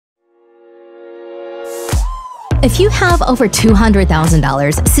If you have over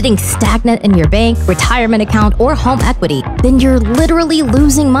 $200,000 sitting stagnant in your bank, retirement account, or home equity, then you're literally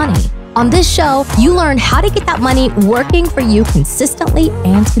losing money. On this show, you learn how to get that money working for you consistently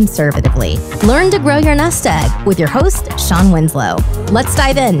and conservatively. Learn to grow your nest egg with your host, Sean Winslow. Let's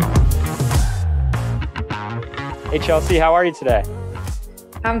dive in. Hey, Chelsea, how are you today?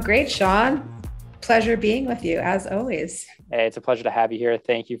 I'm great, Sean. Pleasure being with you, as always. Hey, it's a pleasure to have you here.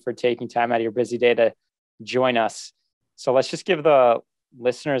 Thank you for taking time out of your busy day to join us. So let's just give the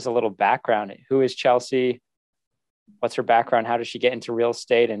listeners a little background. Who is Chelsea? What's her background? How does she get into real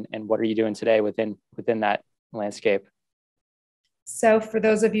estate? And what are you doing today within that landscape? So for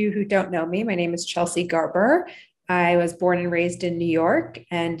those of you who don't know me, my name is Chelsea Garber. I was born and raised in New York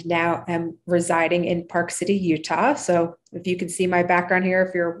and now am residing in Park City, Utah. So if you can see my background here,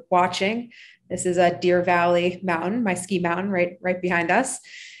 if you're watching, this is a Deer Valley mountain, my ski mountain right behind us.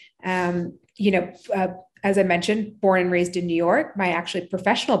 As I mentioned, born and raised in New York. My actually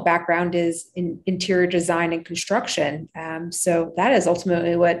professional background is in interior design and construction. So that is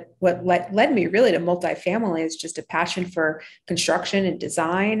ultimately what led me really to multifamily, is just a passion for construction and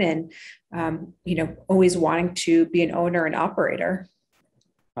design, and always wanting to be an owner and operator.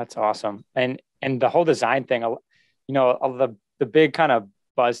 That's awesome. And the whole design thing, the big kind of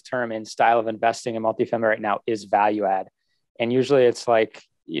buzz term in style of investing in multifamily right now is value add. And usually it's like,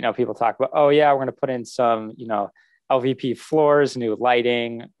 people talk about, oh yeah, we're going to put in some, LVP floors, new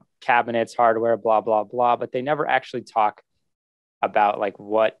lighting, cabinets, hardware, blah, blah, blah. But they never actually talk about like,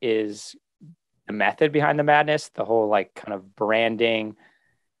 what is the method behind the madness, the whole like kind of branding,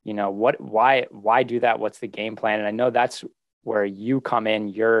 why do that? What's the game plan? And I know that's where you come in,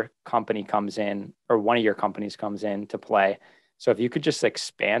 your company comes in, or one of your companies comes in to play. So if you could just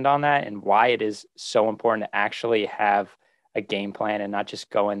expand on that and why it is so important to actually have a game plan and not just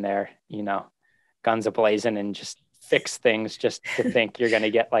go in there, guns a-blazing and just fix things just to think you're going to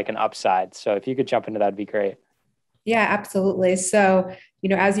get like an upside. So if you could jump into that, would be great. Yeah, absolutely. So,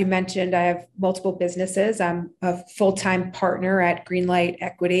 as you mentioned, I have multiple businesses. I'm a full-time partner at Greenlight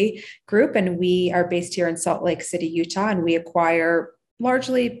Equity Group, and we are based here in Salt Lake City, Utah, and we acquire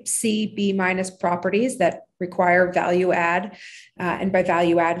largely C, B minus properties that require value add. And by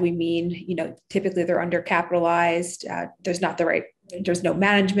value add, we mean, typically they're undercapitalized. There's no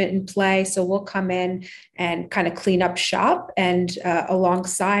management in play. So we'll come in and kind of clean up shop. And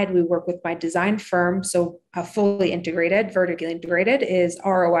alongside, we work with my design firm. So fully integrated, vertically integrated is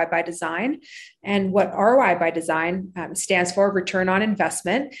ROI by design. And what ROI by design stands for, return on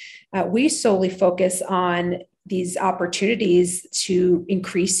investment. We solely focus on these opportunities to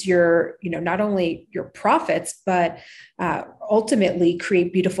increase your, not only your profits, but ultimately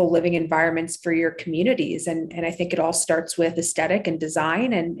create beautiful living environments for your communities. And I think it all starts with aesthetic and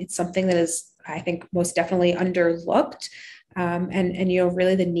design. And it's something that is, I think, most definitely underlooked.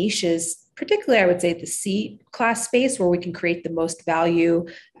 Really the niche is particularly, I would say, the C class space where we can create the most value,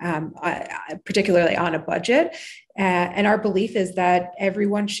 particularly on a budget. And our belief is that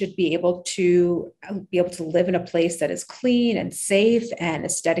everyone should be able to live in a place that is clean and safe and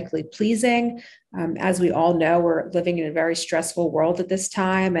aesthetically pleasing. As we all know, we're living in a very stressful world at this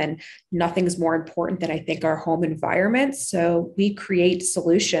time, and nothing's more important than, I think, our home environment. So we create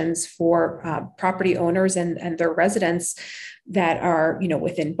solutions for property owners and their residents that are,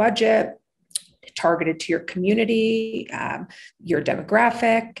 within budget, targeted to your community, your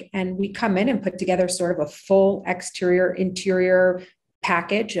demographic. And we come in and put together sort of a full exterior, interior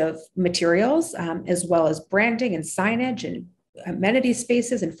package of materials, as well as branding and signage and amenity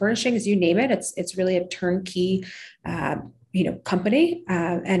spaces and furnishings, you name it. It's really a turnkey, company.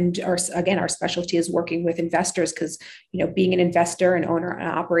 And our specialty is working with investors because, being an investor and owner and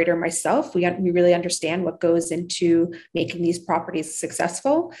operator myself, we really understand what goes into making these properties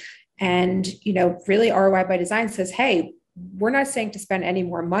successful. And, really ROI by design says, hey, we're not saying to spend any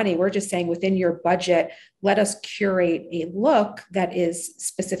more money. We're just saying within your budget, let us curate a look that is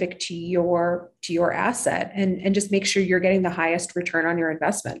specific to your asset and just make sure you're getting the highest return on your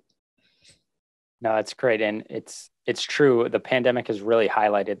investment. No, that's great. And it's true. The pandemic has really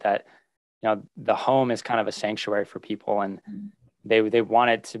highlighted that, the home is kind of a sanctuary for people, and they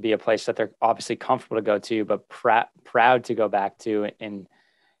want it to be a place that they're obviously comfortable to go to, but proud to go back to, and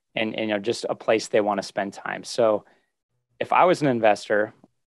just a place they want to spend time. So if I was an investor,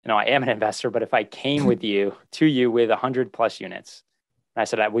 I am an investor, but if I came with you with 100+ units, and I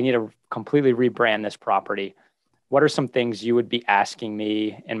said, we need to completely rebrand this property, what are some things you would be asking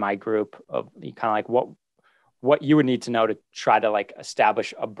me in my group of kind of like what you would need to know to try to like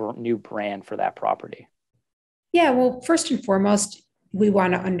establish a new brand for that property? Yeah, well, first and foremost, we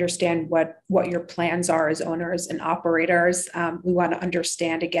want to understand what your plans are as owners and operators. We want to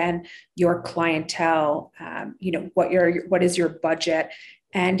understand, again, your clientele, what is your budget?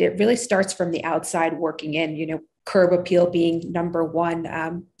 And it really starts from the outside working in, curb appeal being number one.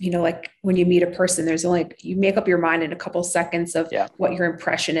 Like when you meet a person, you make up your mind in a couple seconds of what your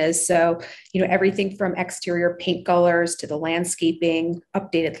impression is. So, everything from exterior paint colors to the landscaping,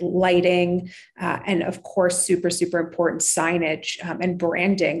 updated lighting, and of course, super, super important, signage and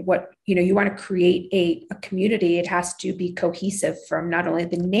branding. You want to create a community. It has to be cohesive from not only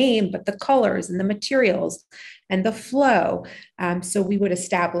the name, but the colors and the materials and the flow. So we would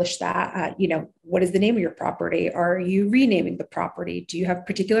establish that, what is the name of your property? Are you renaming the property? Do you have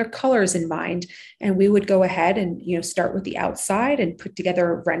particular colors in mind? And we would go ahead and, start with the outside and put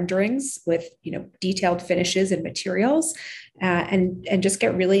together renderings with, detailed finishes and materials, and just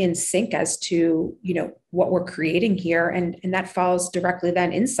get really in sync as to, what we're creating here. And that follows directly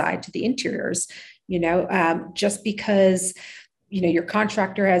then inside to the interiors, just because your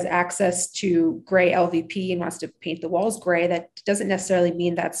contractor has access to gray LVP and wants to paint the walls gray, that doesn't necessarily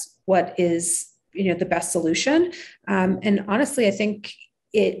mean that's what is, the best solution. And honestly, I think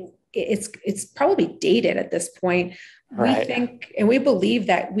it's probably dated at this point. Right. We think, and we believe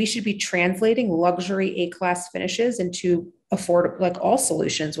that we should be translating luxury A-class finishes into affordable, like all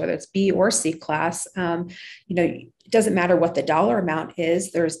solutions, whether it's B or C class. It doesn't matter what the dollar amount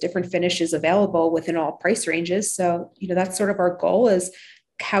is. There's different finishes available within all price ranges. So, that's sort of our goal is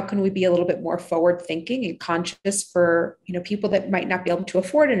how can we be a little bit more forward thinking and conscious for, people that might not be able to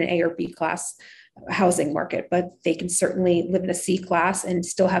afford an A or B class housing market, but they can certainly live in a C class and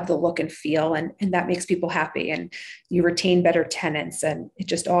still have the look and feel. And that makes people happy, and you retain better tenants, and it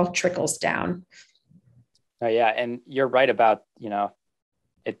just all trickles down. Oh, yeah. And you're right about,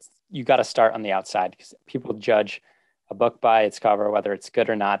 you got to start on the outside, because people judge a book by its cover, whether it's good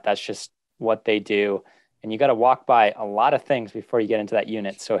or not. That's just what they do. And you got to walk by a lot of things before you get into that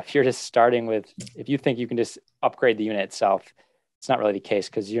unit. So if you're just starting with, if you think you can just upgrade the unit itself, it's not really the case,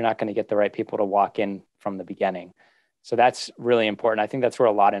 because you're not going to get the right people to walk in from the beginning. So that's really important. I think that's where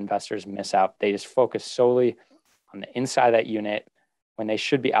a lot of investors miss out. They just focus solely on the inside of that unit when they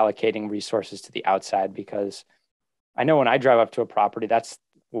should be allocating resources to the outside. Because I know when I drive up to a property, it's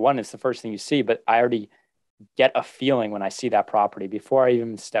the first thing you see, but I already get a feeling when I see that property before I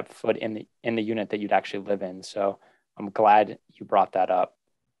even step foot in the unit that you'd actually live in. So I'm glad you brought that up.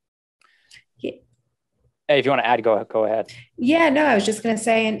 Yeah. Hey, if you want to add, go ahead. Yeah, no, I was just going to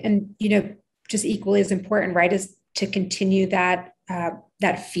say, and just equally as important, right, is to continue that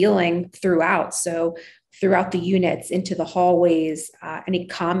feeling throughout. So throughout the units, into the hallways, any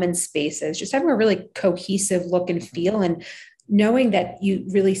common spaces, just having a really cohesive look and feel, and knowing that you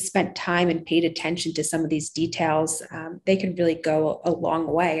really spent time and paid attention to some of these details, they can really go a long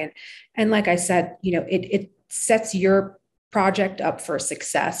way. And like I said, it sets your project up for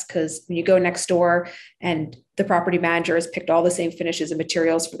success, because when you go next door and the property manager has picked all the same finishes and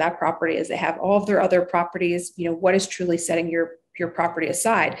materials for that property as they have all of their other properties, what is truly setting your property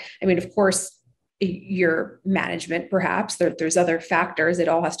aside? I mean, of course, your management, perhaps there's other factors. It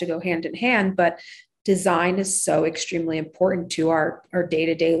all has to go hand in hand, but design is so extremely important to our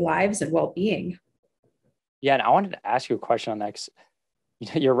day-to-day lives and well-being. Yeah. And I wanted to ask you a question on that. 'Cause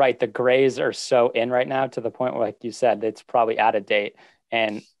you're right. The grays are so in right now, to the point where, like you said, it's probably out of date.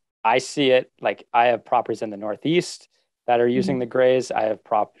 And I see it, like I have properties in the Northeast that are using the grays. I have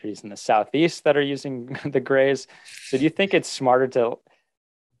properties in the Southeast that are using the grays. So do you think it's smarter to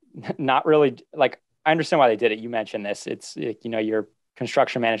not really, like, I understand why they did it. You mentioned this. It's, your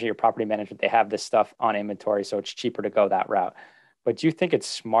construction manager, your property management, they have this stuff on inventory, so it's cheaper to go that route. But do you think it's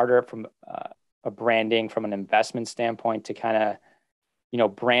smarter from a branding, from an investment standpoint, to kind of,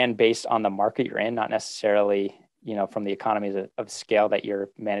 brand based on the market you're in, not necessarily, from the economies of scale that your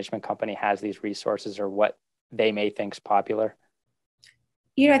management company has these resources, or what they may think is popular?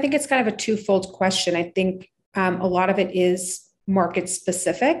 I think it's kind of a twofold question. I think a lot of it is market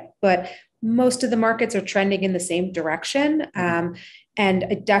specific, but most of the markets are trending in the same direction. And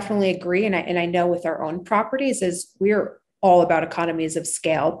I definitely agree. And I know with our own properties is we're all about economies of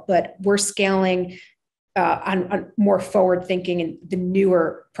scale, but we're scaling on more forward thinking and the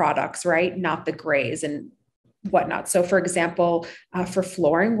newer products, right? Not the grays and whatnot. So for example, for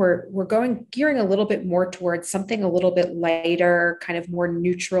flooring, we're gearing a little bit more towards something a little bit lighter, kind of more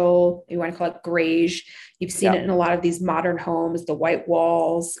neutral. You want to call it grayish. You've seen it in a lot of these modern homes, the white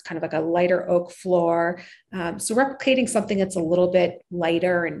walls, kind of like a lighter oak floor. So replicating something that's a little bit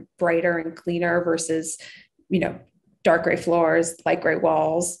lighter and brighter and cleaner versus, dark gray floors, light gray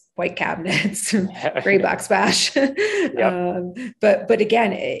walls, white cabinets, Yeah. gray backsplash. Yep. But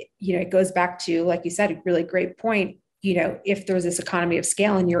again, it goes back to, like you said, a really great point. If there's this economy of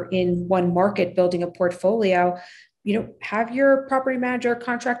scale and you're in one market building a portfolio, have your property manager or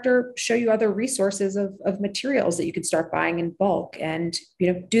contractor show you other resources of materials that you can start buying in bulk, and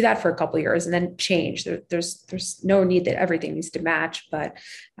do that for a couple of years and then change. There's no need that everything needs to match, but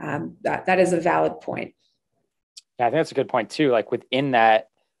that is a valid point. Yeah, I think that's a good point too. Like within that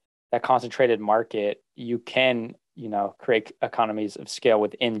concentrated market, you can create economies of scale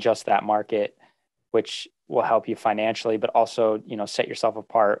within just that market, which will help you financially, but also set yourself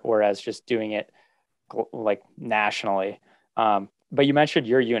apart. Whereas just doing it like nationally. But you mentioned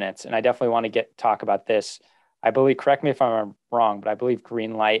your units, and I definitely want to talk about this. I believe, correct me if I'm wrong, but I believe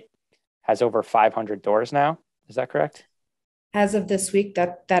Greenlight has over 500 doors now. Is that correct? As of this week,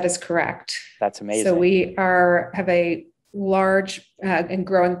 that is correct. That's amazing. So we have a large and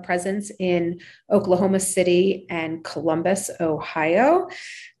growing presence in Oklahoma City and Columbus, Ohio,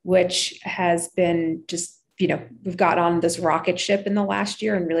 which has been just, we've got on this rocket ship in the last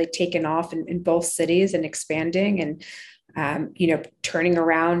year and really taken off in both cities and expanding and, turning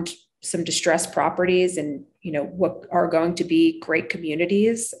around some distressed properties and, what are going to be great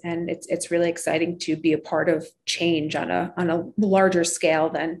communities. And it's really exciting to be a part of change on a larger scale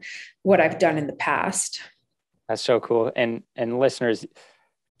than what I've done in the past. That's so cool. And listeners,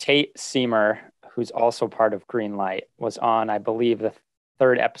 Tate Seimer, who's also part of Greenlight, was on, I believe, the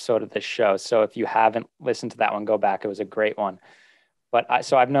third episode of this show. So if you haven't listened to that one, go back. It was a great one. But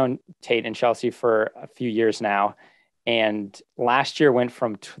I've known Tate and Chelsea for a few years now. And last year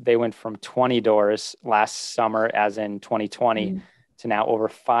they went from 20 doors last summer, as in 2020, to now over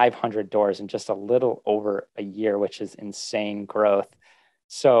 500 doors in just a little over a year, which is insane growth.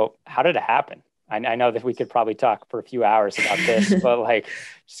 So how did it happen? I know that we could probably talk for a few hours about this, but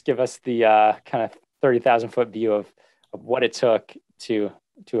just give us the kind of 30,000 foot view of what it took to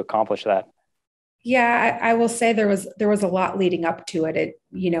accomplish that. Yeah, I will say there was a lot leading up to it.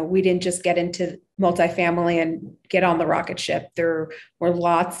 We didn't just get into multifamily and get on the rocket ship. There were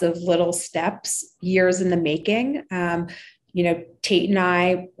lots of little steps, years in the making. Tate and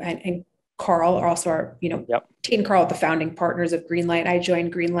I and Carl are also our, Yep. Tate and Carl are the founding partners of Greenlight. I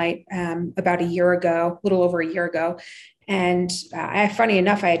joined Greenlight about a little over a year ago. And funny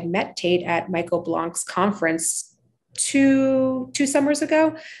enough, I had met Tate at Michael Blanc's conference two summers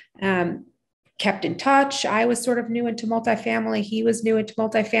ago. Kept in touch. I was sort of new into multifamily. He was new into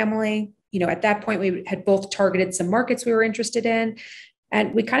multifamily. At that point, we had both targeted some markets we were interested in,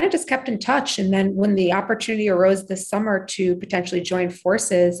 and we kind of just kept in touch. And then when the opportunity arose this summer to potentially join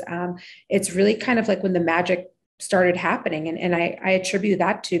forces, it's really kind of like when the magic started happening. And I attribute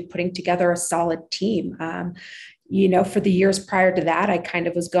that to putting together a solid team. For the years prior to that, I kind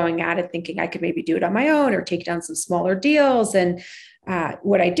of was going at it thinking I could maybe do it on my own or take down some smaller deals. And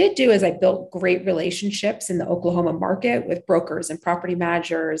what I did do is I built great relationships in the Oklahoma market with brokers and property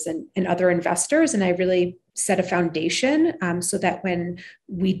managers and other investors. And I really set a foundation so that when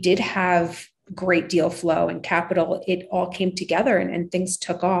we did have great deal flow and capital, it all came together and things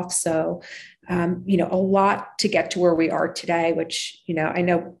took off. So, a lot to get to where we are today, which, I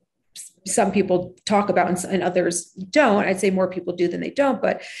know some people talk about and others don't. I'd say more people do than they don't.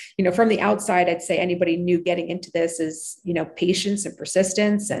 But, from the outside, I'd say anybody new getting into this is, patience and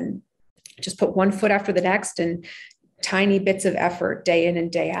persistence and just put one foot after the next and tiny bits of effort day in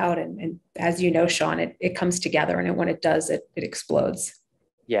and day out. And as you know, Sean, it comes together, and when it does, it explodes.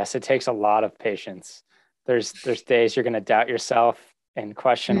 Yes, it takes a lot of patience. There's days you're going to doubt yourself and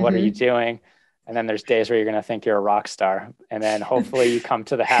question, what are you doing? And then there's days where you're going to think you're a rock star, and then hopefully you come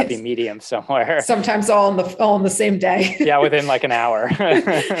to the happy medium somewhere. Sometimes all in the same day. Yeah, within like an hour.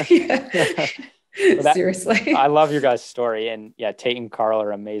 Seriously, I love your guys' story, and yeah, Tate and Carl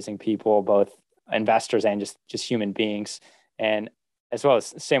are amazing people, both investors and just human beings, and as well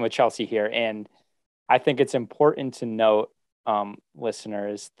as same with Chelsea here. And I think it's important to note,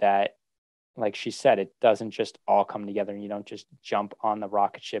 listeners, that, like she said, it doesn't just all come together, and you don't just jump on the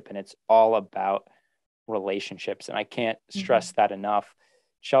rocket ship, and it's all about relationships. And I can't stress that enough.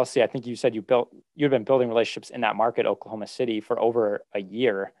 Chelsea, I think you said you've been building relationships in that market, Oklahoma City, for over a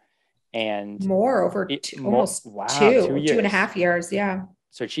year and more, over almost 2.5 years. Yeah.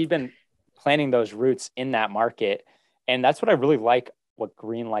 So she'd been planting those roots in that market. And that's what I really like what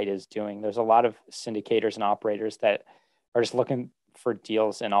Greenlight is doing. There's a lot of syndicators and operators that are just looking for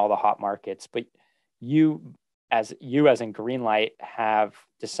deals in all the hot markets, but you as in Greenlight have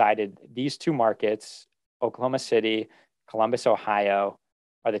decided these two markets, Oklahoma City, Columbus, Ohio,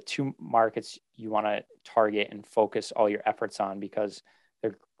 are the two markets you want to target and focus all your efforts on because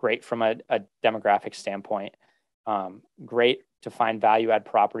they're great from a demographic standpoint. Great to find value add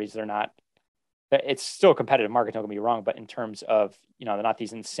properties. It's still a competitive market, don't get me wrong, but in terms of, they're not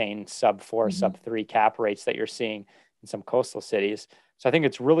these insane sub 4, sub 3 cap rates that you're seeing in some coastal cities. So I think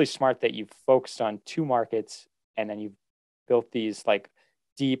it's really smart that you've focused on 2 markets, and then you've built these like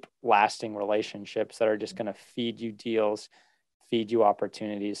deep, lasting relationships that are just going to feed you deals, feed you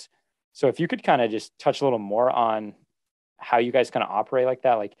opportunities. So if you could kind of just touch a little more on how you guys kind of operate like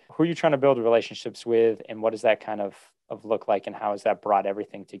that, like who are you trying to build relationships with, and what does that kind of look like, and how has that brought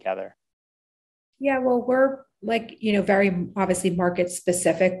everything together? Yeah, well, we're like, very obviously market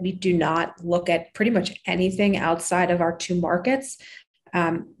specific. We do not look at pretty much anything outside of our 2 markets.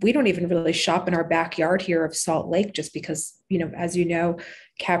 We don't even really shop in our backyard here of Salt Lake, just because, as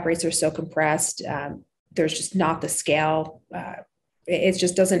cap rates are so compressed. There's just not the scale. It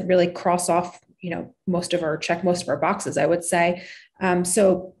just doesn't really cross off, most of our boxes, I would say.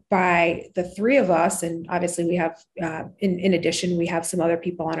 So by the 3 of us, and obviously we have, in addition, we have some other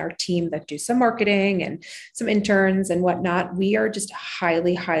people on our team that do some marketing and some interns and whatnot. We are just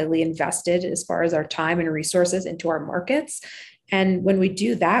highly, highly invested as far as our time and resources into our markets. And when we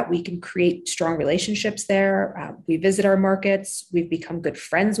do that, we can create strong relationships there. We visit our markets. We've become good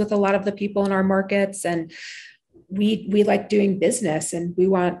friends with a lot of the people in our markets, and we like doing business, and we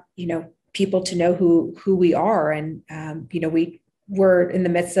want, people to know who we are. And, we're in the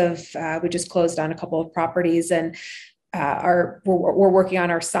midst of, we just closed on a couple of properties, and we're working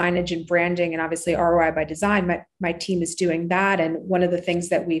on our signage and branding, and obviously ROI by design. My team is doing that. And one of the things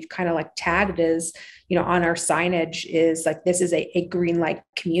that we've kind of like tagged is, on our signage is like, this is a green light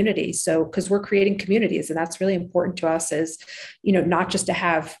community. So, cause we're creating communities, and that's really important to us, is, not just to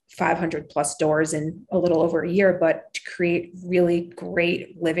have 500 plus doors in a little over a year, but to create really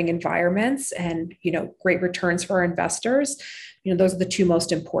great living environments and, great returns for our investors. Those are the 2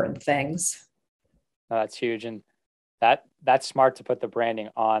 most important things. Oh, that's huge. And that's smart to put the branding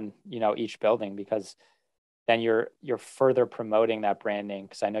on, each building, because then you're further promoting that branding.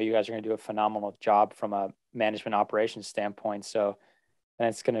 Because I know you guys are going to do a phenomenal job from a management operations standpoint. So then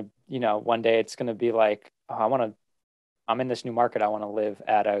it's going to, one day it's going to be like, oh, I'm in this new market. I want to live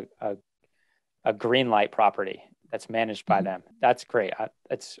at a green light property that's managed by them. That's great.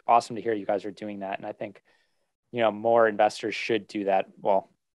 It's awesome to hear you guys are doing that. And I think, more investors should do that. Well,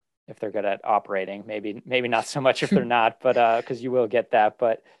 if they're good at operating, maybe not so much if they're not, but because you will get that.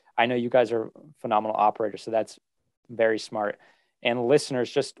 But I know you guys are phenomenal operators, so that's very smart. And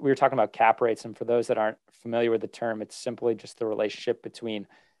listeners, we were talking about cap rates, and for those that aren't familiar with the term, it's simply just the relationship between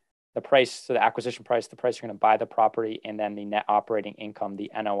the price, so the acquisition price, the price you're going to buy the property, and then the net operating income, the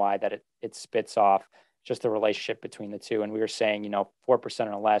NOI that it spits off, just the relationship between the 2. And we were saying,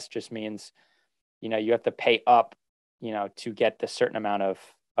 4% or less just means, you have to pay up, to get the certain amount of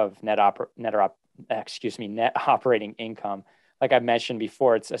net operating income. Like I mentioned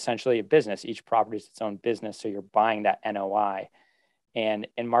before, it's essentially a business. Each property is its own business. So you're buying that NOI. And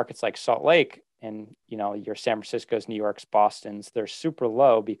in markets like Salt Lake and, your San Francisco's, New York's, Boston's, they're super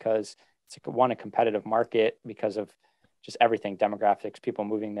low because it's a competitive market because of just everything, demographics, people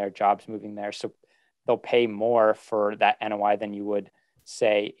moving there, jobs moving there. So they'll pay more for that NOI than you would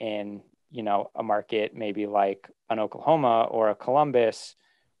say in, a market maybe like an Oklahoma or a Columbus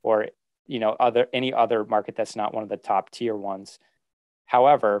or, any other market that's not one of the top tier ones.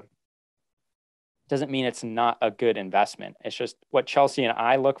 However, doesn't mean it's not a good investment. It's just what Chelsea and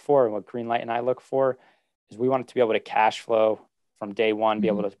I look for, and what Greenlight and I look for, is we want it to be able to cash flow from day one, be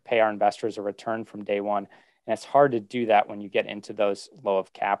able to pay our investors a return from day one. And it's hard to do that when you get into those low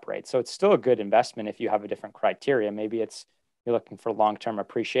of cap rates. So it's still a good investment if you have a different criteria. Maybe you're looking for long-term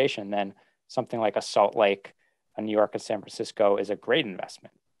appreciation, then something like a Salt Lake, a New York, and San Francisco is a great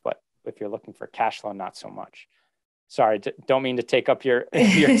investment. But if you're looking for cash flow, not so much. Sorry, don't mean to take up your No,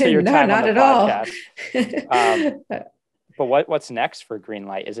 time on the podcast. But what's next for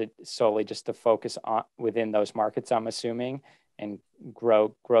Greenlight? Is it solely just to focus on within those markets, I'm assuming, and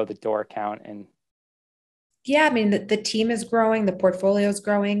grow the door count? And yeah, I mean, the team is growing, the portfolio is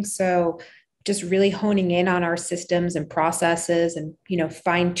growing. So just really honing in on our systems and processes and,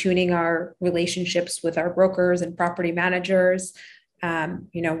 fine tuning our relationships with our brokers and property managers.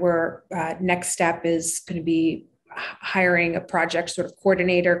 We're next step is going to be hiring a project sort of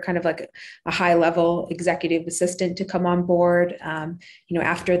coordinator, kind of like a high level executive assistant to come on board.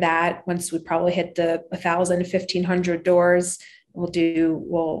 After that, once we probably hit the 1,000, 1,500 doors,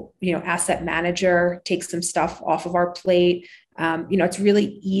 we'll asset manager, take some stuff off of our plate, It's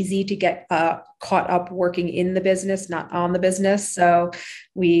really easy to get caught up working in the business, not on the business. So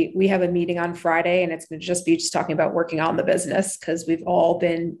we have a meeting on Friday, and it's going to just be talking about working on the business, because we've all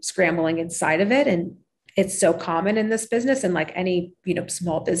been scrambling inside of it, and it's so common in this business and like any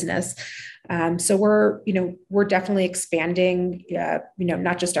small business. So we're definitely expanding,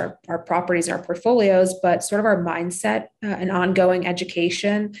 not just our properties and our portfolios, but sort of our mindset and ongoing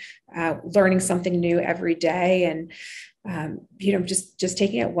education, learning something new every day, and just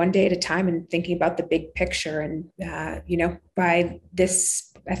taking it one day at a time and thinking about the big picture. And by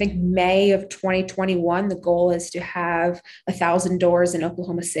this, I think May of 2021, the goal is to have 1,000 doors in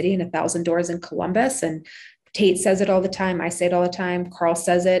Oklahoma City and 1,000 doors in Columbus. And Tate says it all the time. I say it all the time. Carl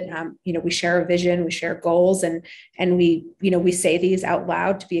says it. We share a vision, we share goals, and we say these out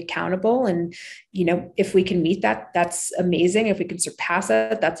loud to be accountable. And, if we can meet that, that's amazing. If we can surpass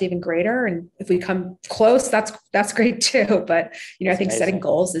it, that's even greater. And if we come close, that's great too. But, I think setting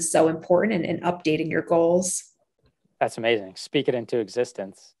goals is so important, and updating your goals. That's amazing. Speak it into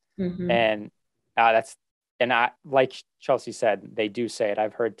existence. Mm-hmm. And I, like Chelsea said, they do say it.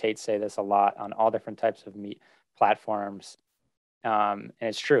 I've heard Tate say this a lot on all different types of platforms. And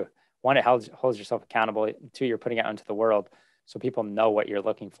it's true. One, it holds yourself accountable. Two, you're putting it out into the world so people know what you're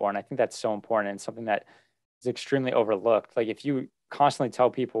looking for. And I think that's so important, and something that is extremely overlooked. Like, if you constantly tell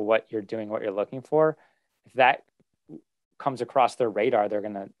people what you're doing, what you're looking for, if that comes across their radar, they're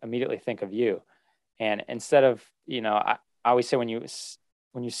going to immediately think of you. And instead of, I always say, when you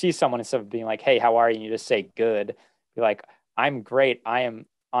see someone, instead of being like, hey, how are you? And you just say good, be like, I'm great. I am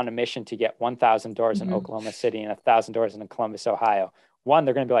on a mission to get 1,000 doors in Oklahoma City and 1,000 doors in Columbus, Ohio. One,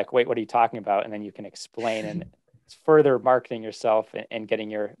 they're going to be like, wait, what are you talking about? And then you can explain, and it's further marketing yourself and getting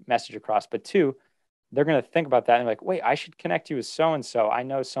your message across. But two, they're going to think about that and be like, wait, I should connect you with so-and-so. I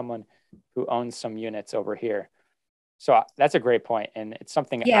know someone who owns some units over here. So that's a great point. And it's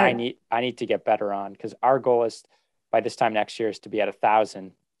something I need to get better on, because our goal is, by this time next year, is to be at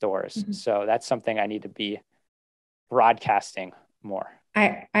 1,000 doors. Mm-hmm. So that's something I need to be broadcasting more.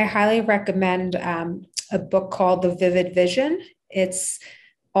 I highly recommend a book called The Vivid Vision. It's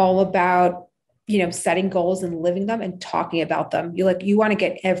all about, setting goals and living them and talking about them. You want to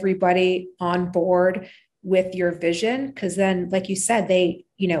get everybody on board with your vision, because then, like you said, they,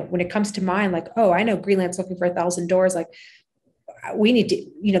 when it comes to mine, like, oh, I know Greenland's looking for 1,000 doors. Like, we need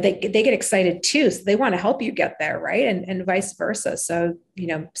to, they get excited too. So they want to help you get there. Right. And vice versa. So,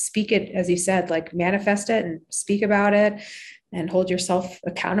 speak it, as you said, like, manifest it and speak about it and hold yourself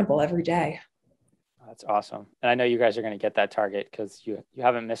accountable every day. That's awesome. And I know you guys are going to get that target, because you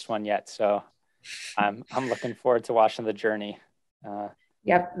haven't missed one yet. So I'm looking forward to watching the journey.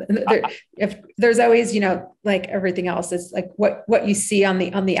 Yep. If there's always, like everything else, it's like what you see on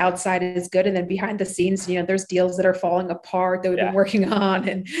the outside is good. And then behind the scenes, there's deals that are falling apart that we've been working on.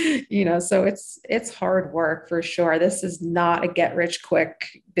 And, so it's hard work for sure. This is not a get rich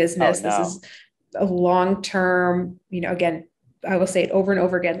quick business. Oh, no. This is a long-term, again, I will say it over and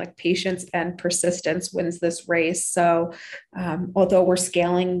over again, like, patience and persistence wins this race. So, although we're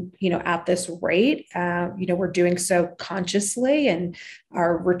scaling, at this rate, we're doing so consciously, and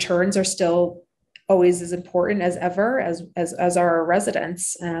our returns are still always as important as ever as our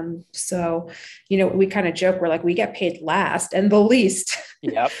residents. So, we kind of joke, we're like, we get paid last and the least.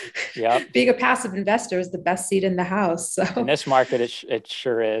 Yep. Being a passive investor is the best seat in the house. So in this market, it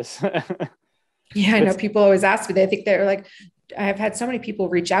sure is. Yeah, I know. People always ask me, they think they're like, I've had so many people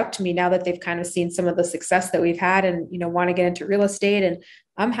reach out to me now that they've kind of seen some of the success that we've had and, want to get into real estate. And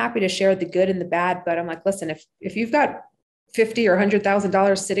I'm happy to share the good and the bad, but I'm like, listen, if you've got $50,000 or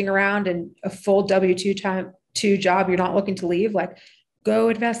 $100,000 sitting around and a full W-2 job, you're not looking to leave, like, go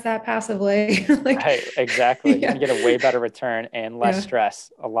invest that passively. Right, exactly. Yeah. You can get a way better return and less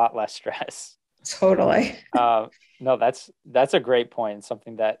stress, a lot less stress. Totally. No, that's a great point.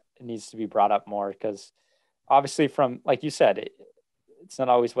 Something that needs to be brought up more, because obviously, from, like you said, it's not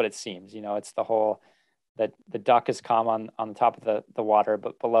always what it seems. It's the whole that the duck is calm on the top of the water,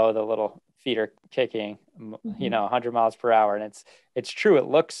 but below the little feet are kicking, 100 miles per hour. And it's true. It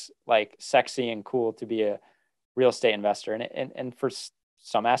looks like sexy and cool to be a real estate investor. And for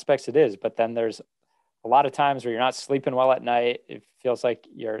some aspects it is, but then there's a lot of times where you're not sleeping well at night. It feels like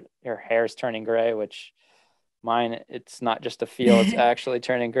your hair's turning gray, which mine, it's not just a feel, it's actually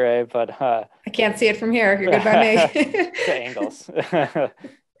turning gray, but I can't see it from here. You're good by me. The angles.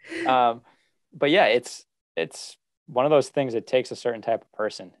 But yeah, it's one of those things that takes a certain type of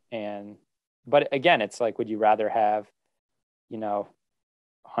person. But again, it's like, would you rather have, 100%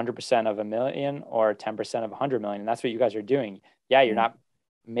 of $1 million or 10% of 100 million? And that's what you guys are doing. Yeah, you're not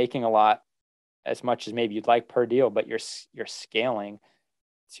making a lot as much as maybe you'd like per deal, but you're scaling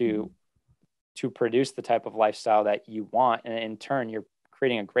to produce the type of lifestyle that you want. And in turn, you're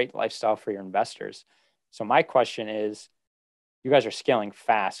creating a great lifestyle for your investors. So my question is, you guys are scaling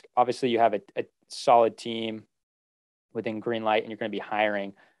fast. Obviously, you have a solid team within Greenlight and you're going to be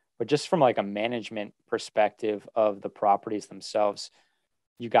hiring, but just from like a management perspective of the properties themselves,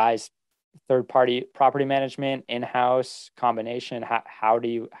 you guys, third-party property management, in-house combination, how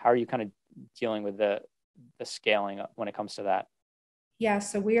are you kind of dealing with the scaling when it comes to that? Yeah,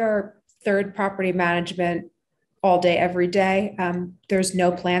 so we are third property management all day, every day. There's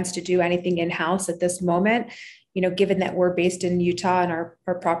no plans to do anything in-house at this moment. Given that we're based in Utah and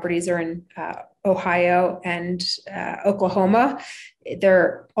our properties are in Ohio and Oklahoma,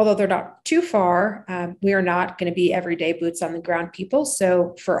 although they're not too far, we are not going to be everyday boots on the ground people.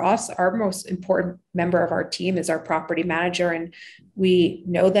 So for us, our most important member of our team is our property manager, and we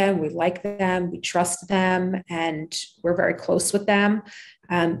know them, we like them, we trust them, and we're very close with them.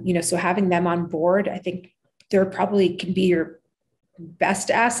 So having them on board, I think there probably can be your best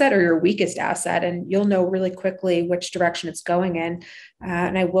asset or your weakest asset, and you'll know really quickly which direction it's going in.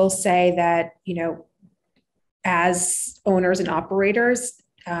 And I will say that, as owners and operators,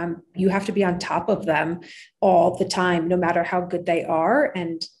 you have to be on top of them all the time, no matter how good they are.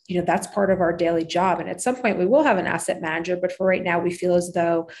 And, that's part of our daily job. And at some point we will have an asset manager, but for right now, we feel as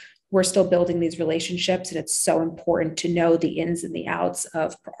though we're still building these relationships, and it's so important to know the ins and the outs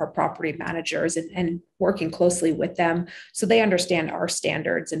of our property managers and working closely with them so they understand our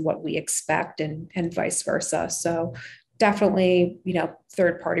standards and what we expect, and vice versa. So definitely,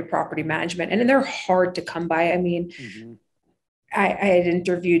 third-party property management, and then they're hard to come by. I mean, I had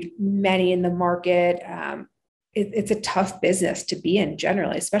interviewed many in the market. It's a tough business to be in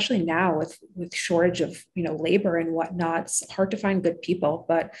generally, especially now with shortage of, labor and whatnot. It's hard to find good people,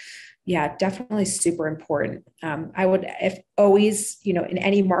 but yeah, definitely super important. I would, if always, in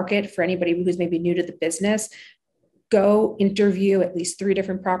any market, for anybody who's maybe new to the business, go interview at least 3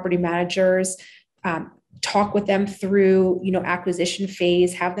 different property managers, talk with them through, acquisition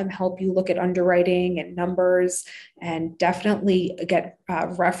phase, have them help you look at underwriting and numbers, and definitely get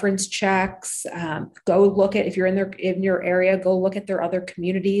reference checks. Go look at, if you're in your area, go look at their other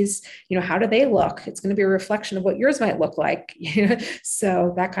communities. How do they look? It's going to be a reflection of what yours might look like.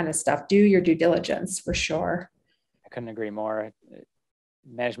 So that kind of stuff. Do your due diligence for sure. I couldn't agree more.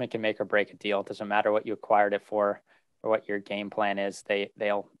 Management can make or break a deal. It doesn't matter what you acquired it for or what your game plan is.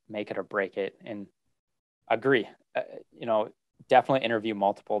 They'll make it or break it. And agree. Definitely interview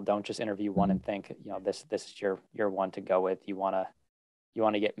multiple. Don't just interview one and think, this is your one to go with. You want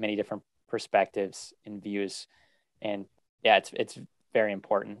to get many different perspectives and views. And yeah, it's very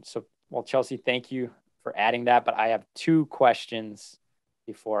important. So, well, Chelsea, thank you for adding that. But I have 2 questions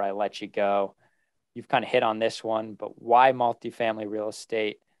before I let you go. You've kind of hit on this one, but why multifamily real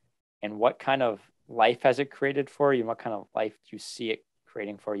estate, and what kind of life has it created for you? And what kind of life do you see it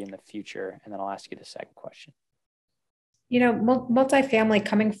creating for you in the future? And then I'll ask you the second question. Multifamily,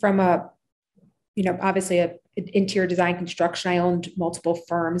 coming from obviously an interior design construction. I owned multiple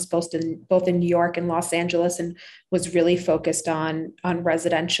firms, both in New York and Los Angeles, and was really focused on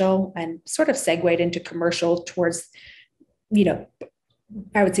residential, and sort of segued into commercial towards,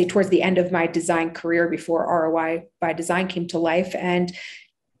 I would say towards the end of my design career, before ROI by Design came to life. And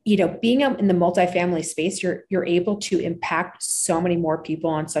being in the multifamily space, you're able to impact so many more people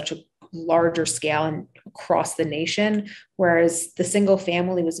on such a larger scale and across the nation. Whereas the single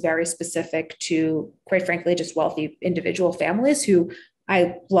family was very specific to, quite frankly, just wealthy individual families who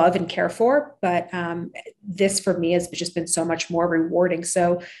I love and care for. But this for me has just been so much more rewarding.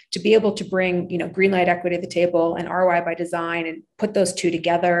 So to be able to bring, Greenlight equity to the table and ROI by Design, and put those 2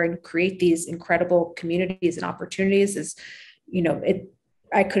 together and create these incredible communities and opportunities is,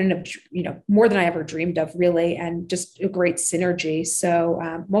 I couldn't have, more than I ever dreamed of, really, and just a great synergy. So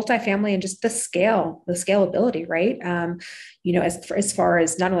multifamily, and just the scalability, right? As far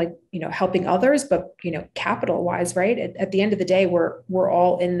as not only, helping others, but, capital wise, right? At the end of the day, we're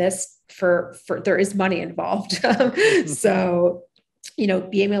all in this for there is money involved. So,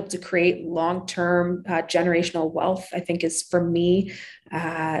 being able to create long-term generational wealth, I think, is, for me,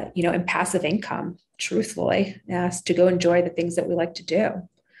 and passive income, truthfully, yes, to go enjoy the things that we like to do.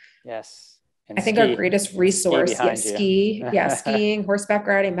 Yes. And I think our greatest resource, skiing, horseback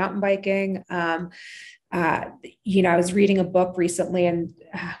riding, mountain biking. I was reading a book recently, and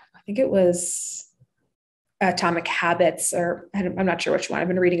I think it was Atomic Habits, or I'm not sure which one. I've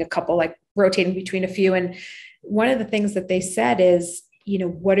been reading a couple, like rotating between a few. And one of the things that they said is,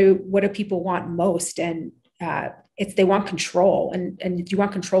 what do people want most? And they want control, and you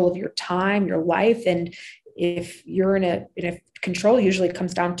want control of your time, your life. And if you're in a control usually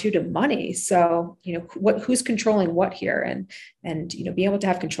comes down to money. So, who's controlling what here, and, being able to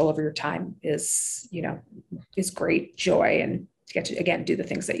have control over your time is great joy, and to get to, again, do the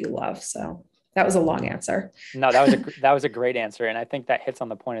things that you love. So that was a long answer. No, that was a great answer. And I think that hits on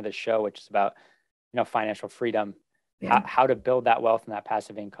the point of the show, which is about, financial freedom, how to build that wealth and that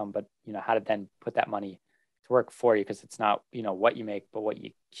passive income, but, how to then put that money to work for you, because it's not, what you make, but what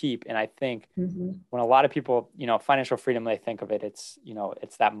you keep. And I think when a lot of people, financial freedom, they think of it, it's,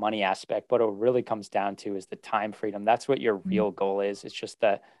 it's that money aspect, but what it really comes down to is the time freedom. That's what your real goal is. It's just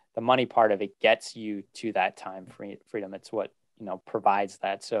the money part of it gets you to that time freedom. It's what, provides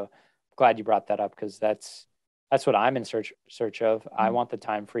that. So glad you brought that up, because that's what I'm in search of. I want the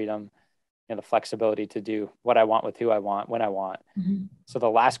time freedom and the flexibility to do what I want with who I want, when I want. So the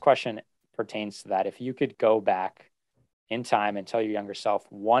last question pertains to that. If you could go back in time and tell your younger self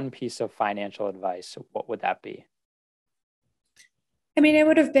one piece of financial advice, what would that be? I mean, it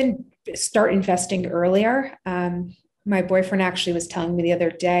would have been start investing earlier. My boyfriend actually was telling me the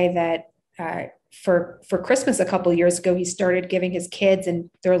other day that for Christmas a couple of years ago, he started giving his kids, and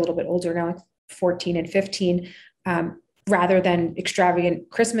they're a little bit older now, like 14 and 15, rather than extravagant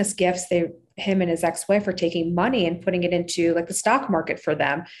Christmas gifts, him and his ex-wife are taking money and putting it into like the stock market for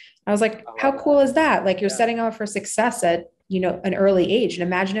them. I was like, how cool is that? Like, you're setting up for success at, an early age. And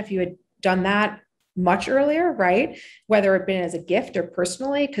imagine if you had done that much earlier, right? Whether it been as a gift or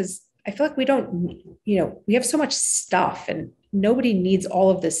personally, because I feel like we don't, we have so much stuff, and nobody needs all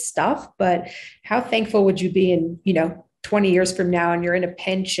of this stuff. But how thankful would you be in, 20 years from now, and you're in a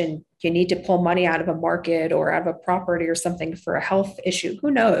pinch and you need to pull money out of a market or out of a property or something for a health issue? Who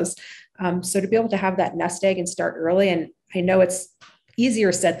knows? So to be able to have that nest egg and start early, and I know it's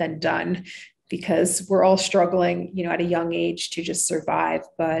easier said than done, because we're all struggling, at a young age to just survive.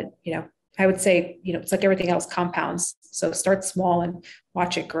 But, I would say, it's like everything else, compounds. So start small and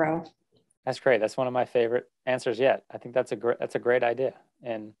watch it grow. That's great. That's one of my favorite answers yet. I think that's a great idea.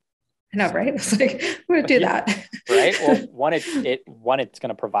 And I know, right? It's like, I'm going to do that. Right. Well, it's going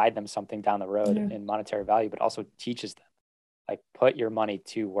to provide them something down the road in monetary value, but also teaches them, like, put your money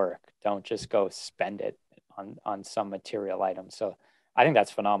to work. Don't just go spend it on some material item. So I think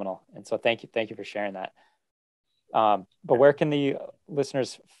that's phenomenal. And so thank you for sharing that. But where can the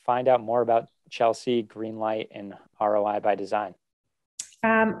listeners find out more about Chelsea, Greenlight, and ROI by Design?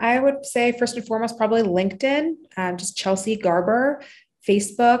 I would say first and foremost, probably LinkedIn, just Chelsea Garber.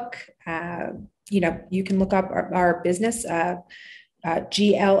 Facebook, you can look up our business,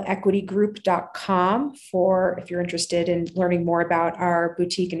 glequitygroup.com, for if you're interested in learning more about our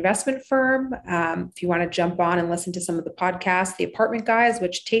boutique investment firm. If you want to jump on and listen to some of the podcasts, The Apartment Guys,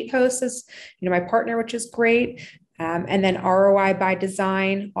 which Tate hosts, is my partner, which is great. And then ROI by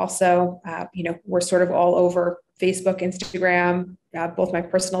Design. Also, we're sort of all over Facebook, Instagram, both my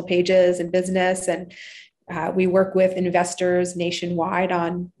personal pages and business. And we work with investors nationwide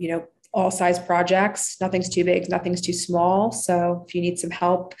on, all size projects. Nothing's too big, nothing's too small. So if you need some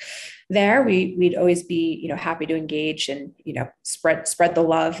help there, we'd always be, happy to engage and, spread the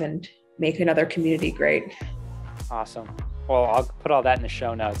love and make another community great. Awesome. Well, I'll put all that in the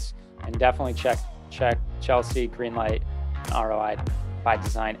show notes, and definitely check Chelsea, Greenlight, and ROI by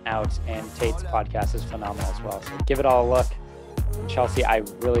Design out. And Tate's podcast is phenomenal as well. So give it all a look. And Chelsea, I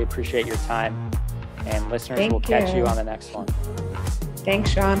really appreciate your time, and listeners will catch you on the next one. Thanks,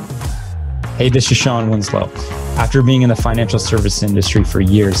 Sean. Hey, this is Sean Winslow. After being in the financial service industry for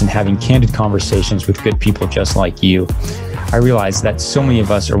years and having candid conversations with good people just like you, I realized that so many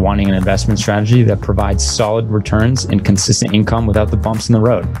of us are wanting an investment strategy that provides solid returns and consistent income without the bumps in the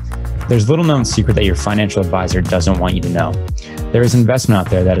road. There's little known secret that your financial advisor doesn't want you to know. There is investment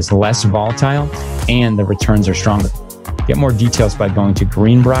out there that is less volatile and the returns are stronger. Get more details by going to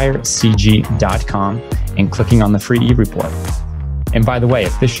greenbriercg.com and clicking on the free e-report. And by the way,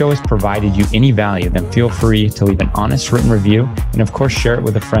 if this show has provided you any value, then feel free to leave an honest written review and of course share it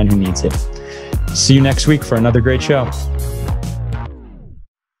with a friend who needs it. See you next week for another great show.